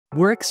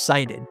We're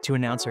excited to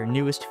announce our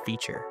newest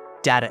feature,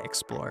 Data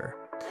Explorer.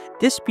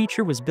 This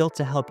feature was built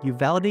to help you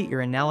validate your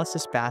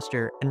analysis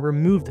faster and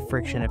remove the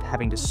friction of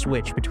having to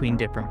switch between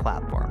different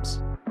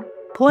platforms.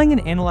 Pulling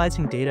and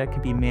analyzing data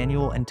can be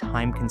manual and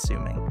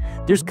time-consuming.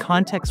 There's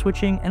context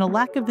switching and a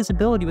lack of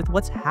visibility with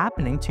what's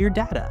happening to your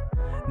data.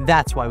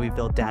 That's why we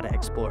built Data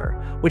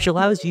Explorer, which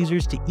allows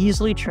users to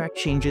easily track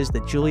changes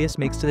that Julius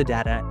makes to the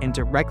data and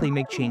directly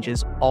make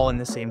changes all in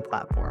the same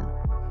platform.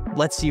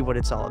 Let's see what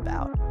it's all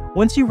about.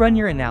 Once you run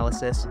your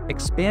analysis,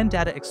 expand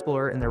Data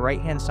Explorer in the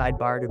right-hand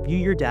sidebar to view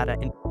your data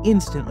and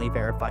instantly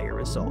verify your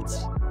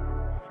results.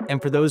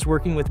 And for those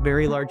working with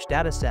very large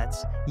data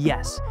sets,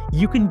 yes,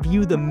 you can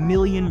view the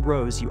million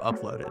rows you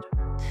uploaded.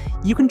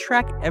 You can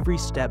track every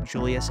step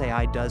Julius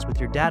AI does with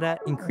your data,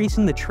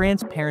 increasing the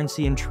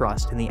transparency and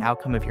trust in the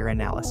outcome of your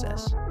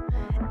analysis.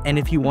 And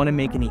if you want to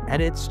make any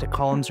edits to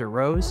columns or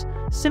rows,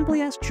 simply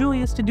ask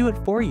Julius to do it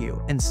for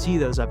you and see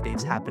those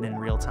updates happen in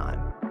real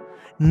time.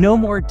 No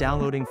more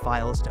downloading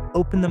files to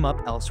open them up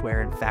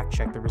elsewhere and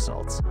fact-check the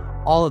results.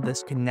 All of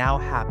this can now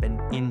happen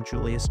in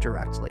Julius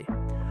directly.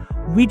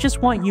 We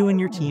just want you and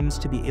your teams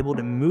to be able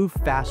to move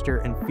faster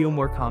and feel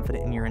more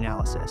confident in your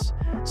analysis.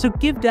 So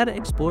give Data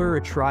Explorer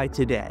a try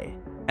today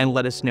and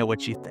let us know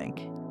what you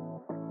think.